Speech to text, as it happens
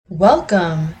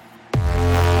Welcome to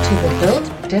the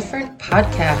Build Different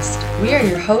podcast. We are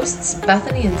your hosts,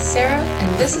 Bethany and Sarah,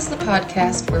 and this is the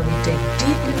podcast where we dig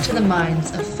deep into the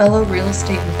minds of fellow real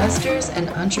estate investors and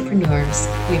entrepreneurs.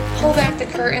 We pull back the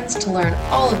curtains to learn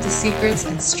all of the secrets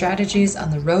and strategies on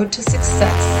the road to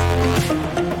success.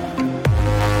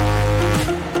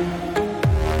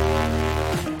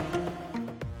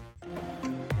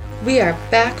 We are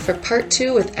back for part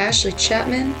 2 with Ashlee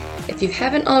Chapman. If you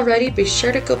haven't already, be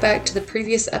sure to go back to the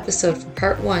previous episode for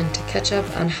part 1 to catch up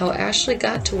on how Ashlee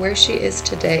got to where she is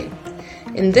today.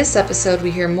 In this episode, we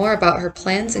hear more about her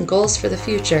plans and goals for the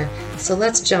future. So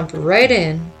let's jump right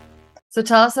in. So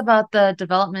tell us about the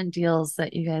development deals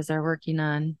that you guys are working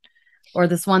on, or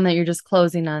this one that you're just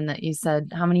closing on that you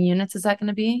said. How many units is that going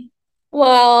to be?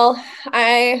 Well,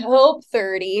 I hope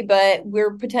 30, but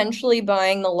we're potentially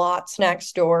buying the lots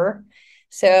next door.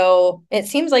 So it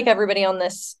seems like everybody on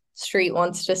this street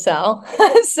wants to sell.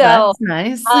 So That's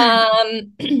nice.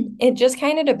 it just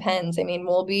kind of depends. I mean,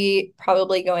 we'll be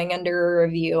probably going under a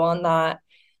review on that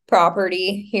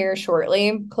property here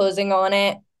shortly, closing on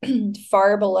it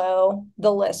far below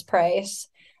the list price.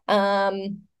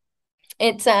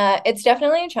 It's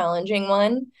definitely a challenging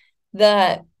one.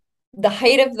 The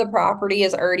height of the property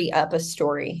is already up a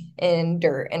story in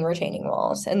dirt and retaining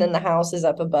walls, and then the house is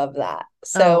up above that.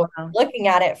 So wow. Looking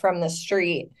at it from the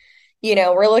street,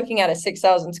 we're looking at a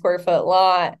 6,000 square foot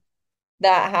lot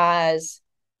that has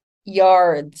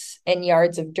yards and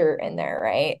yards of dirt in there,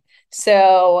 right?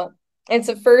 So it's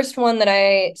the first one that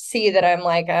I see that I'm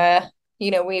like,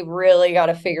 we really got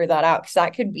to figure that out, because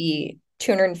that could be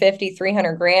 250,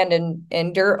 300 grand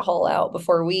in dirt haul out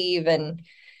before we even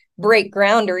break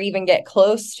ground or even get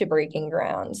close to breaking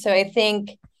ground. So I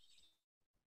think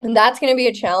that's going to be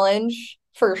a challenge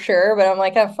for sure, but I'm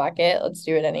like, oh, fuck it. Let's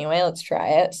do it anyway. Let's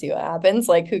try it, see what happens.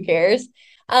 Like, who cares?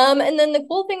 And then the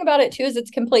cool thing about it too is it's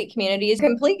complete communities.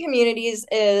 Complete communities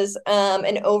is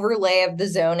an overlay of the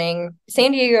zoning.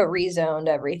 San Diego rezoned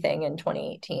everything in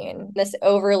 2018. This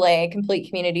overlay, complete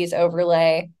communities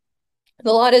overlay,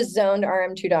 the lot is zoned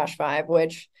RM2-5,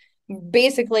 which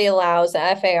basically allows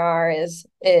FAR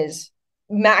is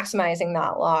maximizing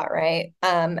that lot, right?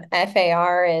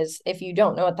 FAR is, if you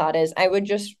don't know what that is, I would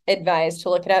just advise to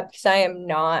look it up, because I am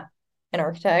not an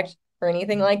architect or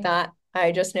anything like that.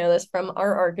 I just know this from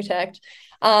our architect.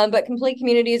 But complete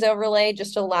communities overlay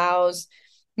just allows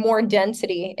more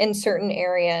density in certain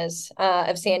areas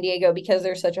of San Diego, because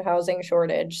there's such a housing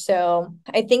shortage. So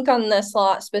I think on this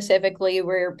lot specifically,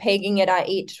 we're pegging it at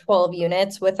 8 to 12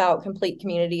 units without complete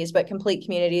communities, but complete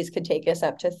communities could take us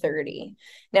up to 30.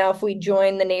 Now, if we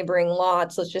join the neighboring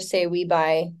lots, let's just say we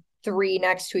buy 3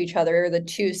 next to each other, or the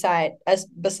 2 side as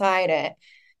beside it,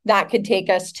 that could take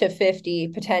us to 50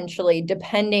 potentially,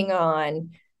 depending on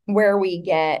where we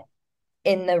get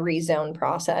in the rezone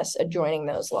process adjoining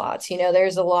those lots.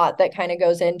 There's a lot that kind of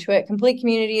goes into it. Complete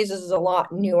communities is a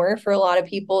lot newer for a lot of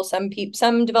people. Some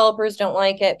developers don't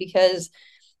like it because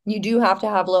you do have to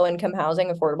have low income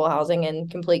housing, affordable housing in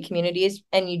complete communities,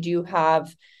 and you do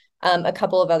have a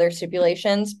couple of other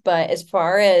stipulations. But as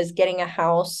far as getting a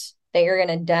house that you're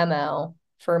going to demo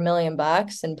for $1 million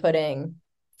and putting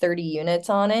 30 units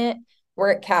on it,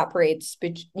 we're at cap rates,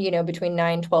 between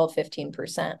 9, 12,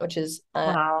 15%, which is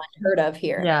unheard of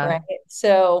here. Yeah. Right.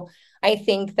 So I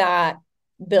think that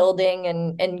building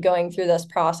and going through this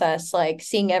process, like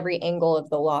seeing every angle of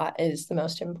the lot, is the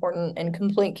most important. And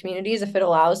complete communities, if it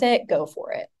allows it, go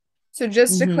for it. So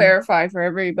just to clarify for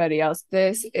everybody else,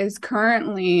 this is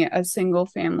currently a single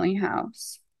family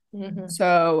house. Mm-hmm.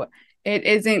 So it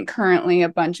isn't currently a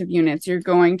bunch of units. You're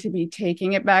going to be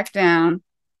taking it back down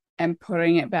and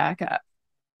putting it back up.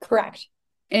 Correct.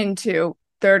 Into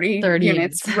 30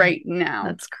 units right now.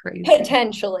 That's crazy.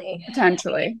 Potentially.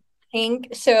 I think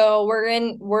so.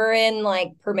 We're in like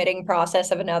permitting process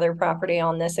of another property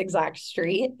on this exact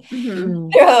street. Mm-hmm.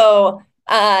 So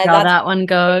how that one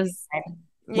goes.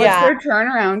 What's their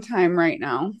turnaround time right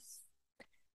now?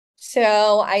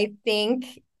 So I think,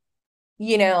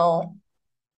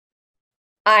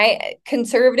 I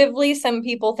conservatively, some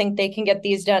people think they can get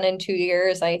these done in 2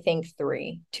 years. I think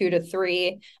 2 to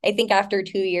 3. I think after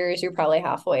 2 years, you're probably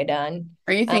halfway done.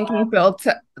 Are you thinking built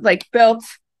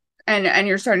and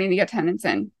you're starting to get tenants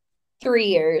in? 3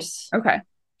 years. Okay.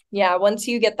 Yeah. Once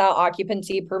you get that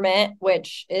occupancy permit,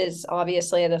 which is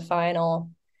obviously the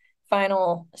final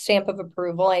stamp of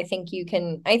approval, I think 3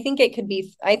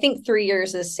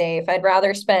 years is safe. I'd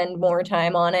rather spend more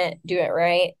time on it, do it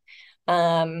right.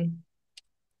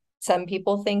 Some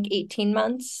people think 18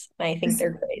 months. I think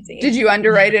they're crazy. Did you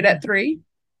underwrite it at 3?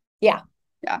 Yeah.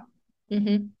 Yeah.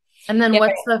 Mm-hmm. And then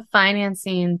what's the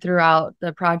financing throughout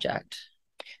the project?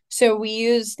 So we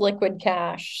use liquid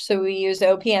cash. So we use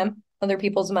OPM, other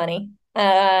people's money. We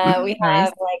Nice.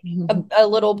 have like a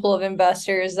little pool of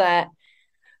investors that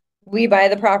we buy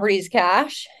the properties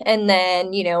cash, and then,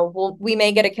 we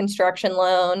may get a construction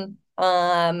loan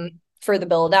for the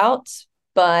build outs,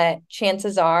 but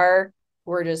chances are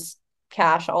we're just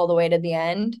cash all the way to the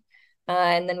end.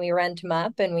 And then we rent them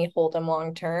up and we hold them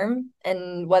long term.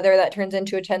 And whether that turns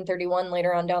into a 1031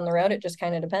 later on down the road, it just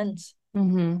kind of depends.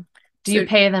 Do you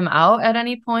pay them out at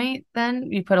any point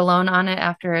then? You put a loan on it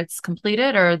after it's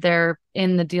completed, or they're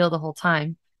in the deal the whole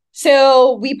time?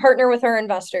 So we partner with our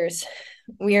investors.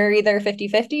 We are either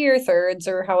 50-50 or thirds,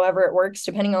 or however it works,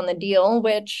 depending on the deal,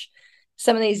 which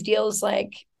some of these deals,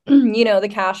 like, the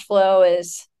cash flow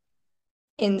is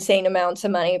insane amounts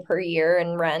of money per year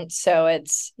in rent. So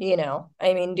it's,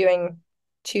 doing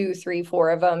 2, 3, 4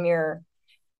 of them, you're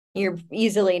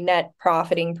easily net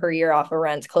profiting per year off of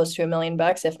rents close to $1 million,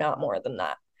 if not more than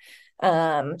that.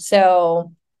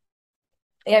 So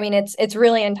it's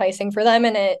really enticing for them,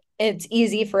 and it's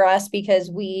easy for us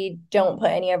because we don't put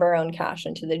any of our own cash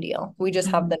into the deal. We just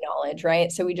have the knowledge,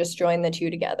 right? So we just join the two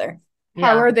together.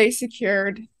 How are they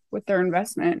secured with their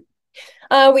investment?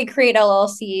 We create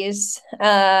LLCs.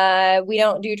 We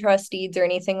don't do trust deeds or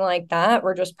anything like that.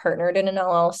 We're just partnered in an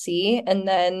LLC, and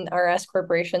then our S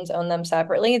corporations own them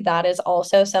separately. That is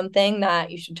also something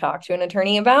that you should talk to an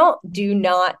attorney about.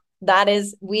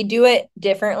 We do it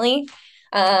differently.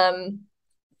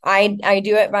 I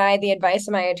do it by the advice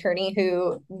of my attorney,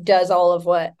 who does all of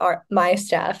my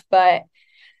stuff, but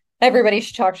everybody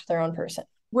should talk to their own person.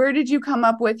 Where did you come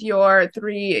up with your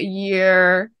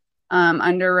 3-year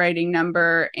underwriting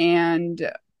number?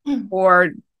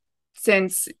 Or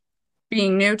since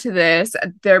being new to this,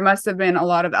 there must have been a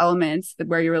lot of elements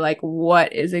where you were like,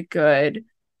 what is a good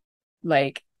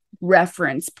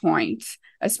reference point,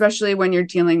 especially when you're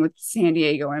dealing with San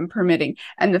Diego and permitting,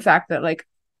 and the fact that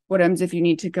what happens if you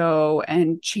need to go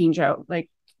and change out,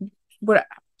 what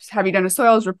have you done a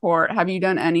soils report? Have you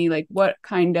done any what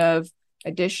kind of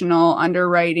additional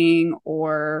underwriting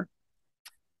or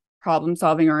problem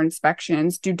solving or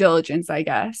inspections, due diligence, I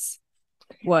guess,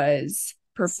 was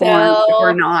performed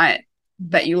or not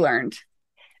that you learned?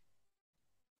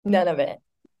 None of it.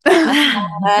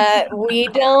 We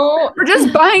don't. We're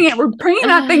just buying it. We're bringing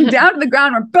that thing down to the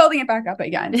ground. We're building it back up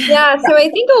again. Yeah. So I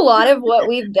think a lot of what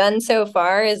we've done so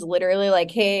far is literally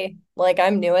hey,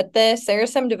 I'm new at this. There are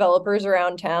some developers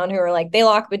around town who are they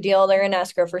lock up a deal. They're in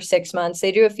escrow for 6 months.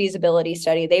 They do a feasibility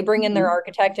study. They bring in their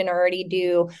architect and already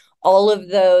do all of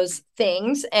those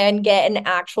things and get an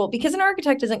actual, because an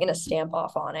architect isn't going to stamp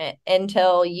off on it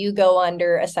until you go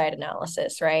under a site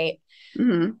analysis, right?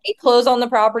 We close on the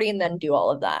property and then do all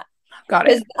of that. Got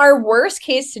it. Our worst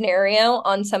case scenario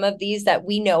on some of these that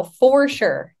we know for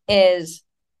sure is,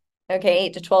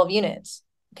 8 to 12 units.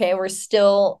 Okay, we're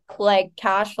still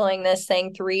cash flowing this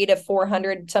thing 300 to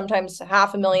 400, sometimes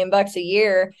 $500,000 a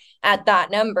year at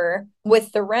that number,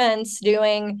 with the rents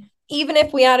doing, even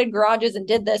if we added garages and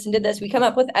did this, we come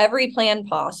up with every plan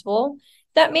possible.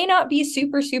 That may not be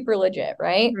super, super legit,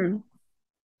 right?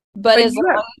 But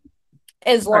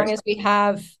as long as we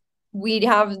have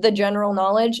the general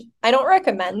knowledge. I don't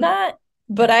recommend that,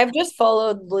 but I've just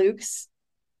followed Luke's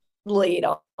lead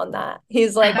on that.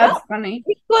 He's like, that's funny.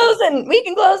 We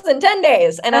can close in 10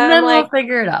 days. And I'm then we'll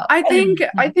figure it out. I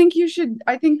think you should,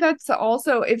 I think that's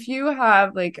also, if you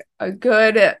have a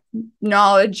good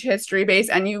knowledge history base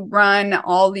and you run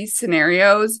all these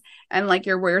scenarios and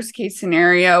your worst case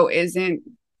scenario is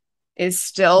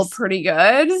still pretty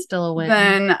good, still a win,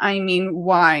 then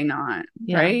why not?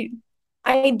 Yeah. Right?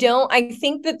 I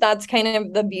think that's kind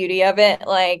of the beauty of it.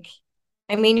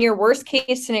 Your worst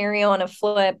case scenario on a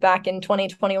flip back in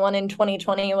 2021 and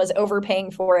 2020 was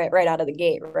overpaying for it right out of the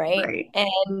gate, right?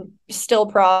 And still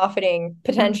profiting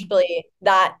potentially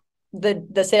that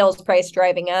the sales price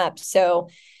driving up. So,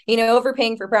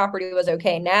 overpaying for property was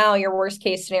okay. Now your worst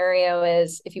case scenario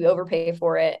is if you overpay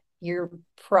for it, you're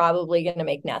probably going to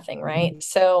make nothing, right?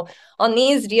 So on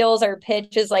these deals, our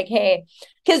pitch is hey,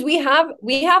 because we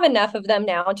have enough of them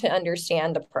now to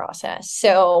understand the process.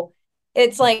 So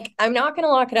it's I'm not going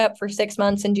to lock it up for 6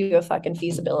 months and do a fucking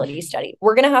feasibility study.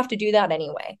 We're going to have to do that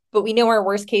anyway. But we know our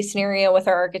worst case scenario with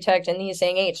our architect, and he's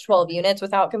saying 8 to 12 units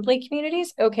without complete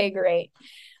communities. Okay, great.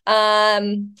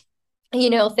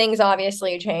 Things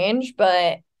obviously change,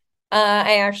 but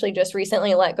I actually just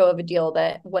recently let go of a deal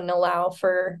that wouldn't allow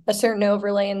for a certain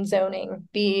overlay in zoning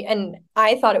and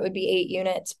I thought it would be 8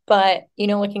 units, but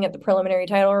looking at the preliminary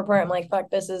title report, I'm like, fuck,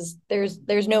 there's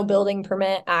no building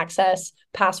permit access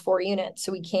past 4 units,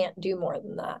 so we can't do more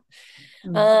than that.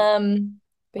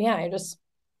 But yeah,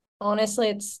 honestly,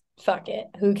 it's fuck it.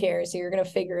 Who cares? You're going to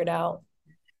figure it out.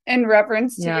 In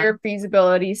reference to Yeah. your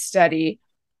feasibility study,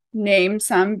 name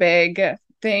some big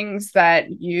things that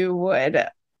you would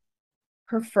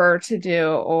prefer to do,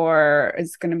 or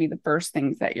is going to be the first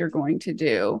things that you're going to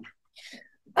do.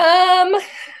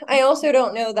 I also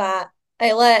don't know that.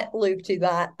 I let Luke do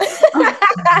that.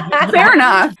 Fair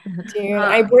enough. Dude,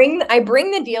 I bring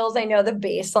the deals. I know the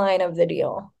baseline of the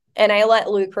deal, and I let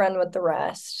Luke run with the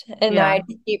rest, and Yeah. I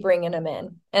keep bringing him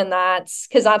in, and that's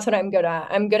because that's what I'm good at.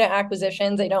 I'm good at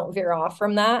acquisitions. I don't veer off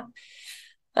from that.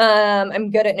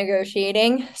 I'm good at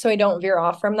negotiating, so I don't veer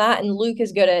off from that. And Luke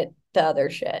is good at the other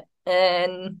shit,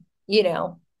 and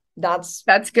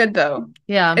that's good though.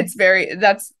 Yeah. It's very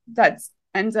that's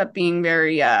ends up being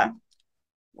very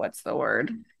what's the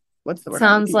word? What's the word?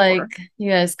 Sounds like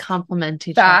you guys complement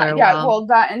each that. other Yeah, well. well,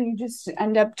 that, and you just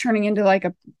end up turning into like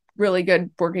a really good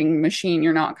working machine.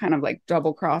 You're not kind of like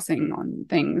double crossing on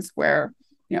things where,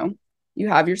 you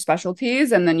have your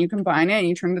specialties and then you combine it and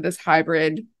you turn into this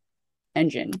hybrid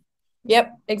engine.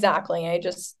 Yep, exactly. I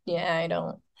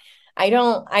don't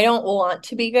want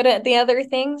to be good at the other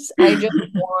things. I just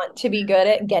want to be good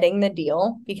at getting the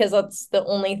deal, because that's the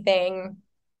only thing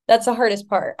that's the hardest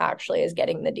part, actually, is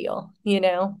getting the deal,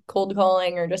 cold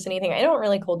calling or just anything. I don't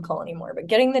really cold call anymore, but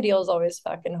getting the deal is always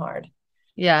fucking hard.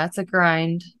 Yeah, it's a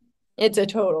grind. It's a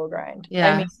total grind.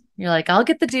 Yeah. I mean, You're like, I'll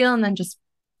get the deal and then just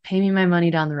pay me my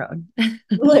money down the road.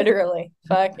 literally,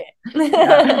 fuck it.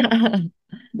 Yeah.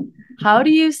 How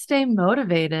do you stay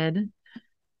motivated?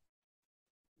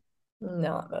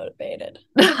 Not motivated.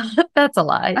 That's a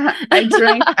lie. I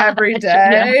drink every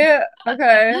day. Yeah.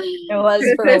 Okay. It was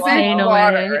This for a isn't while.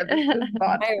 water. This is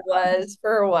vodka. I was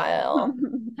for a while.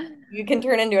 You can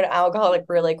turn into an alcoholic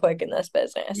really quick in this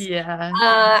business. Yeah.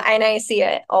 And I see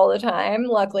it all the time.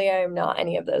 Luckily, I'm not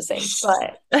any of those things,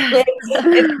 but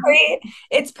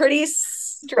it's pretty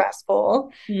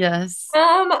stressful. Yes.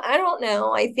 I don't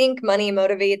know. I think money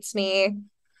motivates me.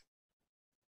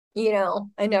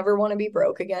 I never want to be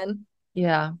broke again.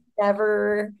 Yeah. I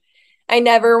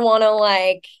never want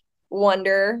to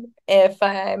wonder if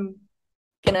I'm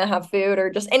gonna have food or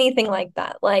just anything like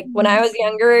that. Like when I was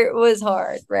younger, it was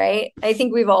hard, right? I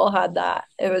think we've all had that.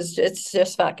 It's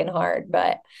just fucking hard.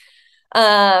 But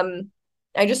I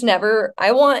just never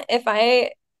if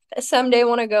I someday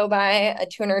want to go buy a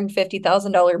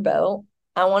 $250,000 boat,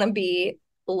 I want to be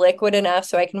liquid enough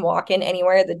so I can walk in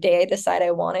anywhere the day I decide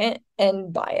I want it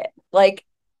and buy it. Like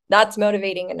that's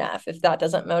motivating enough. If that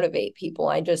doesn't motivate people,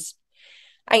 I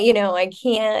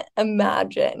can't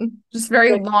imagine. Just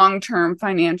very long-term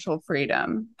financial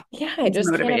freedom. Yeah, I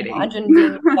just motivating. can't imagine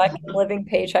being living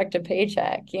paycheck to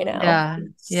paycheck, Yeah.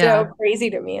 It's Yeah. so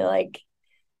crazy to me. Like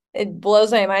it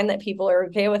blows my mind that people are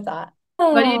okay with that.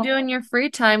 What do you do in your free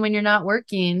time when you're not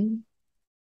working?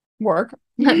 Work.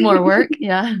 More work?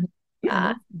 Yeah.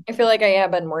 I feel like I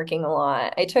have been working a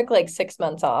lot. I took 6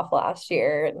 months off last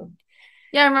year, and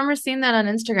Yeah, I remember seeing that on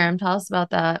Instagram. Tell us about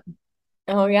that.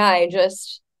 oh yeah,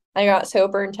 I got so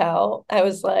burnt out. I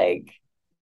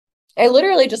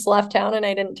literally just left town and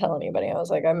I didn't tell anybody. I was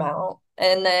like, I'm out.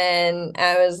 And then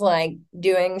I was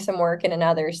doing some work in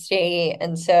another state.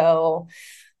 And so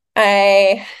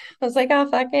I was like, oh,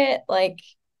 fuck it.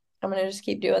 I'm going to just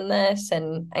keep doing this.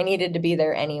 And I needed to be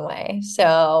there anyway.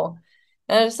 So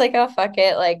I was just like, oh, fuck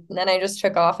it. And then I just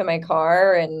took off in my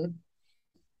car and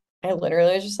I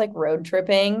literally was just road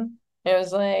tripping. I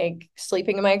was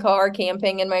sleeping in my car,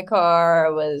 camping in my car. I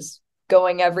was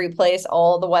going every place,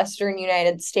 all the Western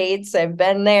United States. I've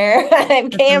been there.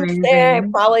 I've camped there.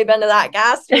 I've probably been to that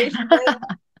gas station.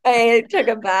 I took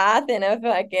a bath in a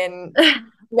fucking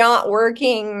not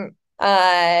working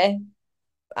laundromat.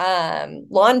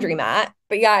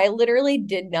 But yeah, I literally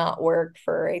did not work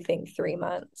for I think 3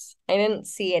 months. I didn't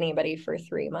see anybody for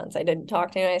 3 months. I didn't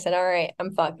talk to anyone. I said, all right,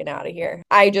 I'm fucking out of here.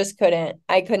 I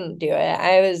couldn't do it.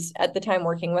 I was at the time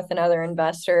working with another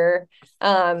investor.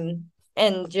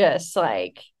 And just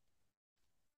the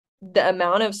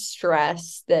amount of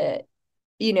stress that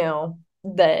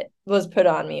that was put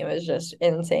on me was just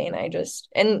insane.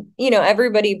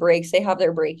 Everybody they have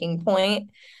their breaking point,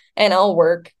 and I'll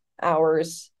work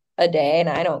hours a day and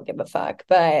I don't give a fuck,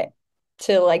 but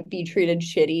to be treated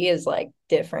shitty is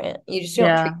different. You just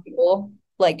don't treat people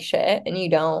like shit, and you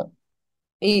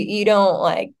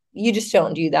just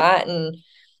don't do that. And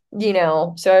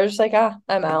so I was just like,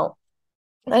 I'm out.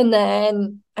 And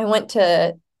then I've been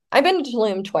to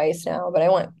Tulum twice now, but I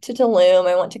went to Tulum,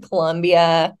 I went to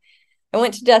Colombia, I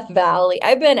went to Death Valley.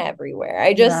 I've been everywhere.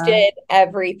 I just did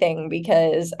everything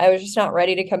because I was just not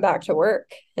ready to come back to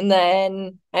work. And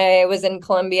then I was in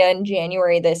Colombia in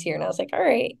January this year, and I was like, all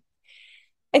right,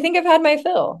 I think I've had my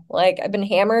fill. Like I've been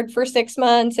hammered for 6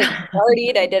 months. I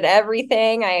partied. I did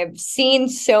everything. I have seen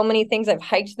so many things. I've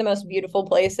hiked the most beautiful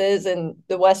places in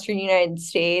the Western United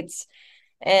States.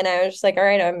 And I was just like, all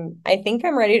right, I think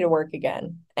I'm ready to work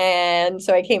again. And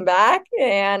so I came back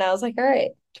and I was like, all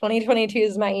right, 2022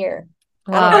 is my year.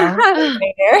 I don't know. Wow.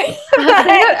 Say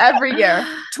that every year.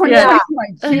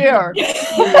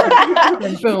 2022.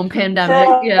 And boom,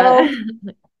 pandemic. Yeah.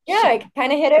 Yeah, I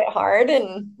kind of hit it hard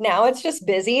and now it's just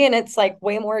busy and it's like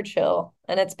way more chill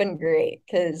and it's been great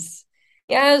because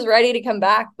yeah, I was ready to come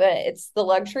back, but it's the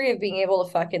luxury of being able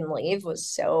to fucking leave was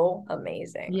so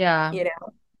amazing. Yeah. You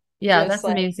know, Yeah, just that's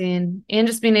like amazing. And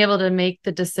just being able to make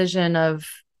the decision of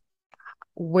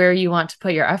where you want to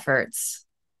put your efforts.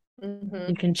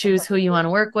 You can choose who you want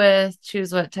to work with,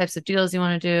 choose what types of deals you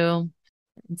want to do.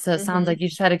 And so it sounds like you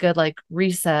just had a good like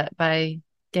reset by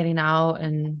getting out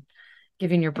and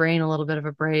giving your brain a little bit of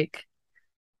a break.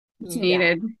 It's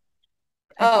needed.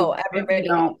 Oh, everybody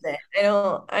needs it.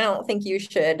 I don't think you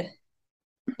should,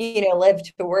 live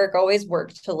to work, always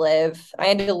work to live. I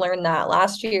had to learn that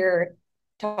last year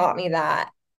taught me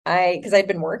that. Because I'd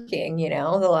been working,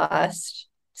 the last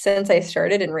since I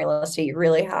started in real estate, you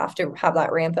really have to have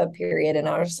that ramp up period. And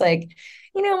I was just like,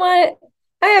 you know what?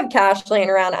 I have cash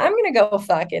laying around. I'm gonna go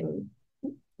fucking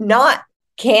not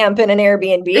camp in an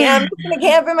Airbnb. I'm just gonna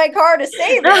camp in my car to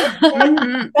save it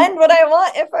and spend what I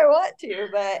want if I want to.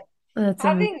 But That's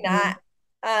having amazing. that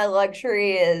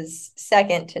luxury is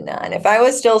second to none. If I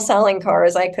was still selling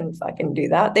cars, I couldn't fucking do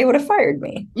that. They would have fired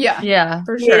me. Yeah,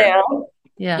 for sure.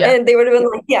 Yeah. And they would have been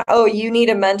like, yeah, oh, you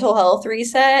need a mental health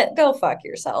reset? Go fuck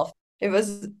yourself. It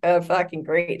was a fucking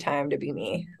great time to be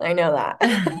me. I know that.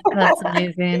 That's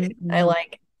amazing. I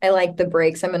like the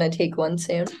breaks. I'm gonna take one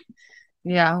soon.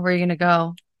 Yeah, where are you gonna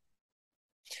go?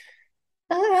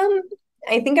 I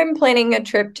think I'm planning a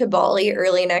trip to Bali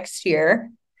early next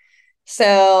year.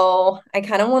 So I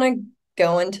kind of want to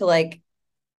go into like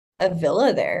a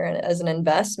villa there as an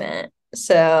investment.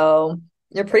 So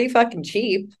they're pretty fucking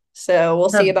cheap. So we'll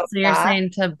see about So you're that. saying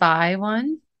to buy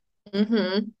one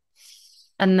and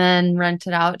then rent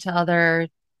it out to other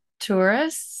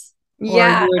tourists? Or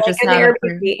Yeah, you would like just an have it for,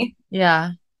 Airbnb.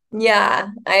 yeah. Yeah,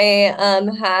 I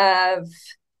have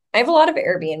a lot of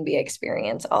Airbnb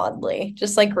experience, oddly.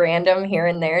 Just like random here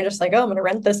and there, just like, oh, I'm gonna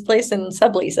rent this place and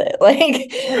sublease it.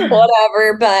 Like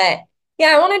whatever. But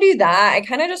yeah, I want to do that. I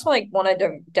kind of just like want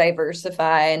to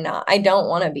diversify and I don't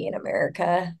want to be in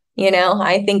America.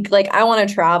 I think like I want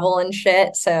to travel and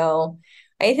shit. So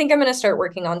I think I'm gonna start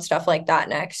working on stuff like that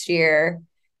next year.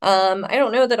 I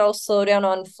don't know that I'll slow down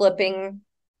on flipping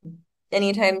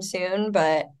anytime soon,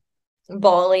 but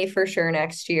Bali for sure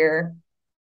next year.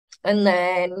 And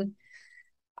then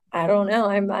I don't know,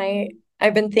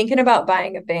 I've been thinking about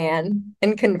buying a van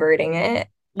and converting it.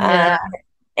 Yeah.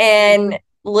 And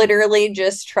literally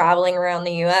just traveling around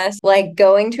the US, like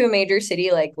going to a major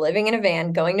city, like living in a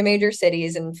van, going to major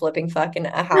cities and flipping fucking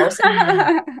a house.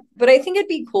 But I think it'd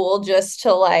be cool just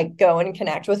to like go and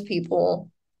connect with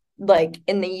people like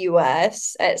in the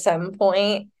US at some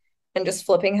point and just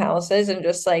flipping houses and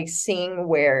just like seeing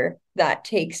where that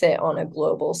takes it on a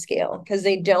global scale. Because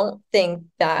they don't think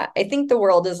that, I think the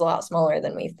world is a lot smaller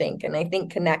than we think. And I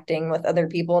think connecting with other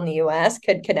people in the US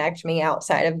could connect me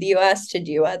outside of the US to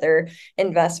do other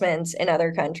investments in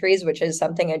other countries, which is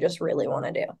something I just really want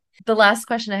to do. The last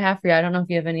question I have for you, I don't know if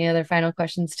you have any other final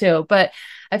questions too, but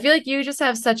I feel like you just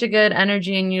have such a good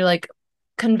energy and you like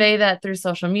convey that through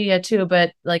social media too,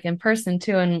 but like in person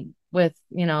too. And with,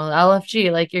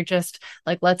 LFG, like you're just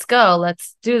like, let's go,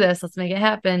 let's do this, let's make it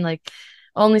happen. Like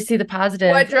only see the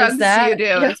positive. What drugs do you do?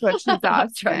 Yeah. Is what she's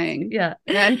asking. Yeah.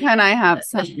 And can I have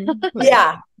some?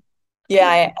 Yeah.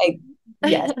 Yeah.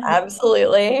 Yes,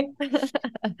 absolutely.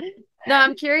 No,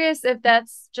 I'm curious if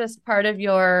that's just part of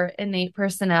your innate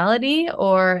personality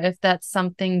or if that's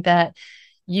something that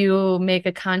you make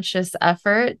a conscious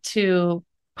effort to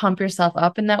pump yourself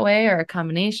up in that way or a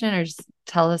combination, or just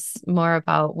tell us more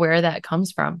about where that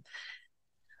comes from.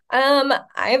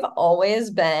 I've always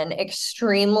been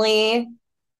extremely,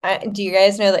 do you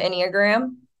guys know the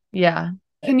Enneagram? Yeah.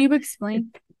 Can you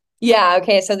explain? Yeah,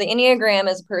 okay. So the Enneagram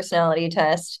is a personality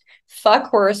test. Fuck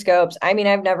horoscopes. I mean,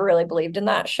 I've never really believed in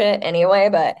that shit anyway,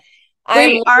 but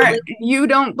Wait, you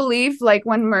don't believe like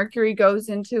when Mercury goes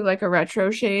into like a retro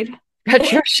shade?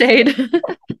 Retro shade.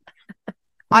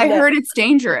 I heard it's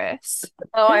dangerous.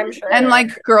 Oh, I'm sure. And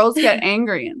like girls get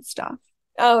angry and stuff.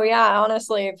 Oh yeah,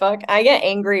 honestly, fuck. I get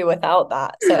angry without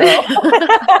that. So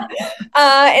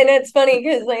And it's funny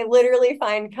because I literally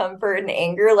find comfort in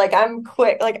anger. Like I'm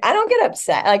quick, like I don't get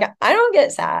upset. Like I don't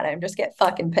get sad. I just get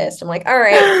fucking pissed. I'm like, all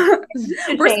right,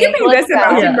 we're skipping this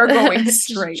emotion. We're going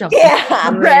straight.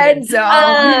 Yeah. Red zone.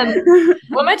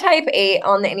 I'm a type 8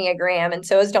 on the Enneagram, and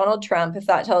so is Donald Trump, if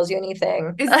that tells you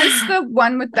anything. Is this the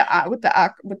one with the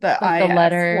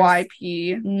letters?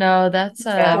 YP? No, that's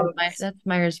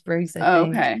Myers-Briggs, I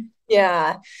think. Okay.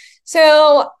 Yeah.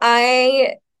 So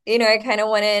I kind of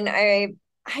went in. I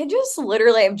just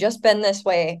literally I've just been this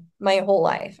way my whole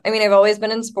life. I mean, I've always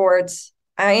been in sports.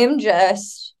 I'm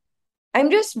just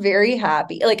very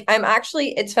happy. Like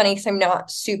it's funny because I'm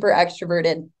not super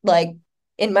extroverted, like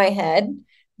in my head.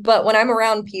 But when I'm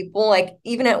around people, like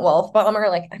even at Wealth Bomber,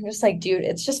 like I'm just like, dude,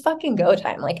 it's just fucking go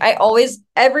time. Like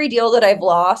every deal that I've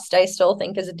lost, I still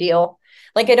think is a deal.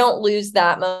 Like I don't lose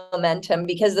that momentum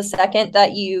because the second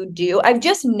that you do, I've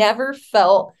never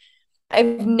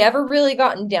really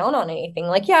gotten down on anything.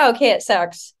 Like, yeah, okay, it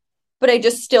sucks, but I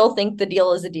just still think the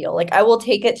deal is a deal. Like I will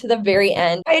take it to the very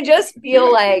end. I just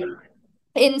feel like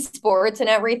in sports and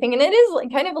everything, and it is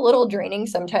like kind of a little draining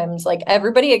sometimes. Like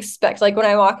everybody expects, like when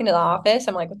I walk into the office,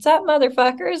 I'm like, what's up,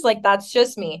 motherfuckers? Like that's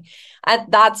just me.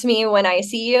 That's me when I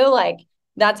see you. Like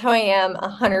that's how I am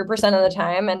 100% of the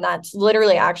time, and that's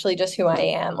literally actually just who I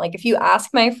am. Like if you ask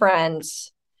my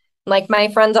friends, like my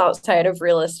friends outside of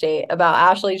real estate,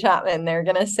 about Ashlee Chapman, they're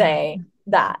gonna say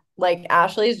that like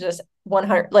Ashlee is just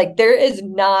 100, like there is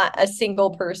not a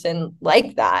single person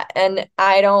like that, and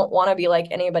I don't want to be like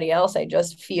anybody else. I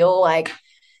just feel like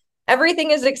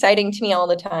everything is exciting to me all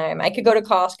the time. I could go to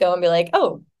Costco and be like,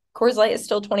 oh, Coors Light is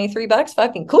still $23,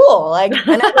 fucking cool. Like,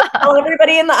 and I tell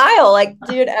everybody in the aisle, like,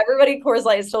 dude, everybody, Coors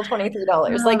Light is still $23.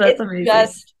 Like it's amazing.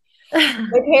 Just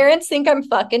my parents think I'm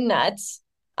fucking nuts.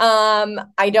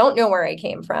 I don't know where I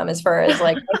came from as far as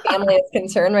like my family is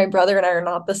concerned. My brother and I are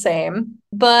not the same,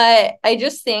 but I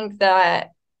just think that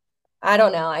I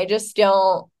don't know. I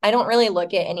don't really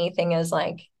look at anything as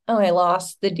like, oh, I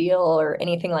lost the deal or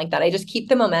anything like that. I just keep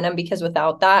the momentum because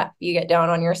without that, you get down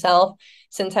on yourself.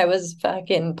 Since I was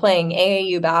fucking playing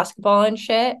AAU basketball and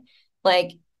shit,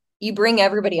 like you bring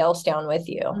everybody else down with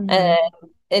you. Mm-hmm. And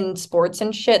in sports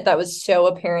and shit, that was so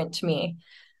apparent to me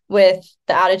with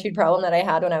the attitude problem that I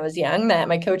had when I was young that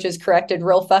my coaches corrected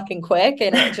real fucking quick.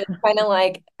 And it just kind of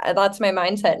like, that's my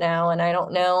mindset now. And I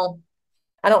don't know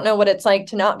what it's like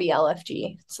to not be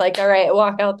LFG. It's like, all right,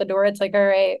 walk out the door. It's like, all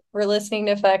right, we're listening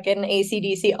to fucking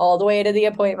AC/DC all the way to the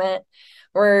appointment.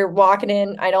 We're walking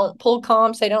in. I don't pull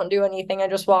comps. I don't do anything. I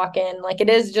just walk in. Like it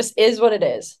is what it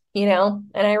is, you know?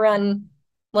 And I run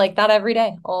like that every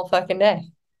day, all fucking day.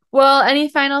 Well, any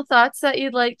final thoughts that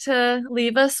you'd like to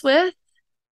leave us with?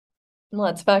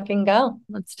 Let's fucking go.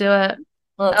 Let's do it.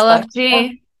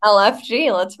 LFG.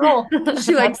 LFG, let's roll.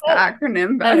 She likes the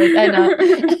acronym better. I know.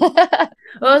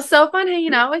 Well, it's so fun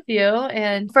hanging out with you.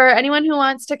 And for anyone who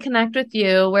wants to connect with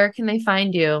you, where can they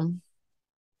find you?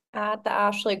 At the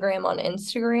Ashlee Graham on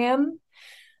Instagram.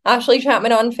 Ashlee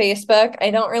Chapman on Facebook. I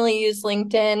don't really use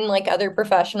LinkedIn like other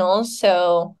professionals,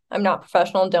 so I'm not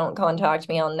professional. Don't contact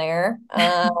me on there.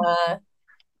 I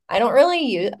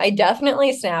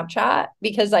definitely Snapchat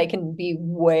because I can be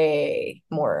way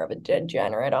more of a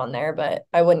degenerate on there, but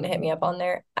I wouldn't hit me up on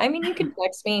there. I mean, you could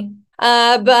text me.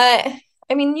 But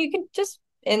I mean, you could just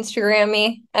Instagram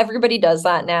me. Everybody does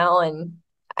that now. And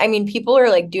I mean, people are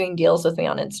like doing deals with me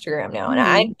on Instagram now. And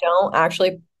I don't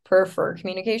actually prefer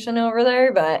communication over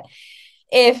there, but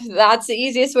if that's the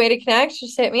easiest way to connect,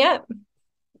 just hit me up.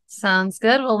 Sounds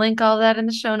good. We'll link all that in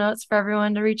the show notes for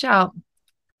everyone to reach out.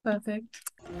 Perfect.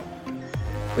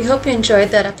 We hope you enjoyed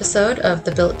that episode of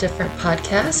the Built Different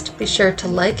podcast. Be sure to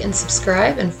like and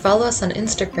subscribe and follow us on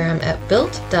Instagram at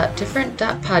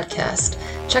built.different.podcast.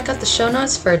 Check out the show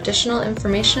notes for additional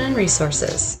information and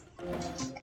resources.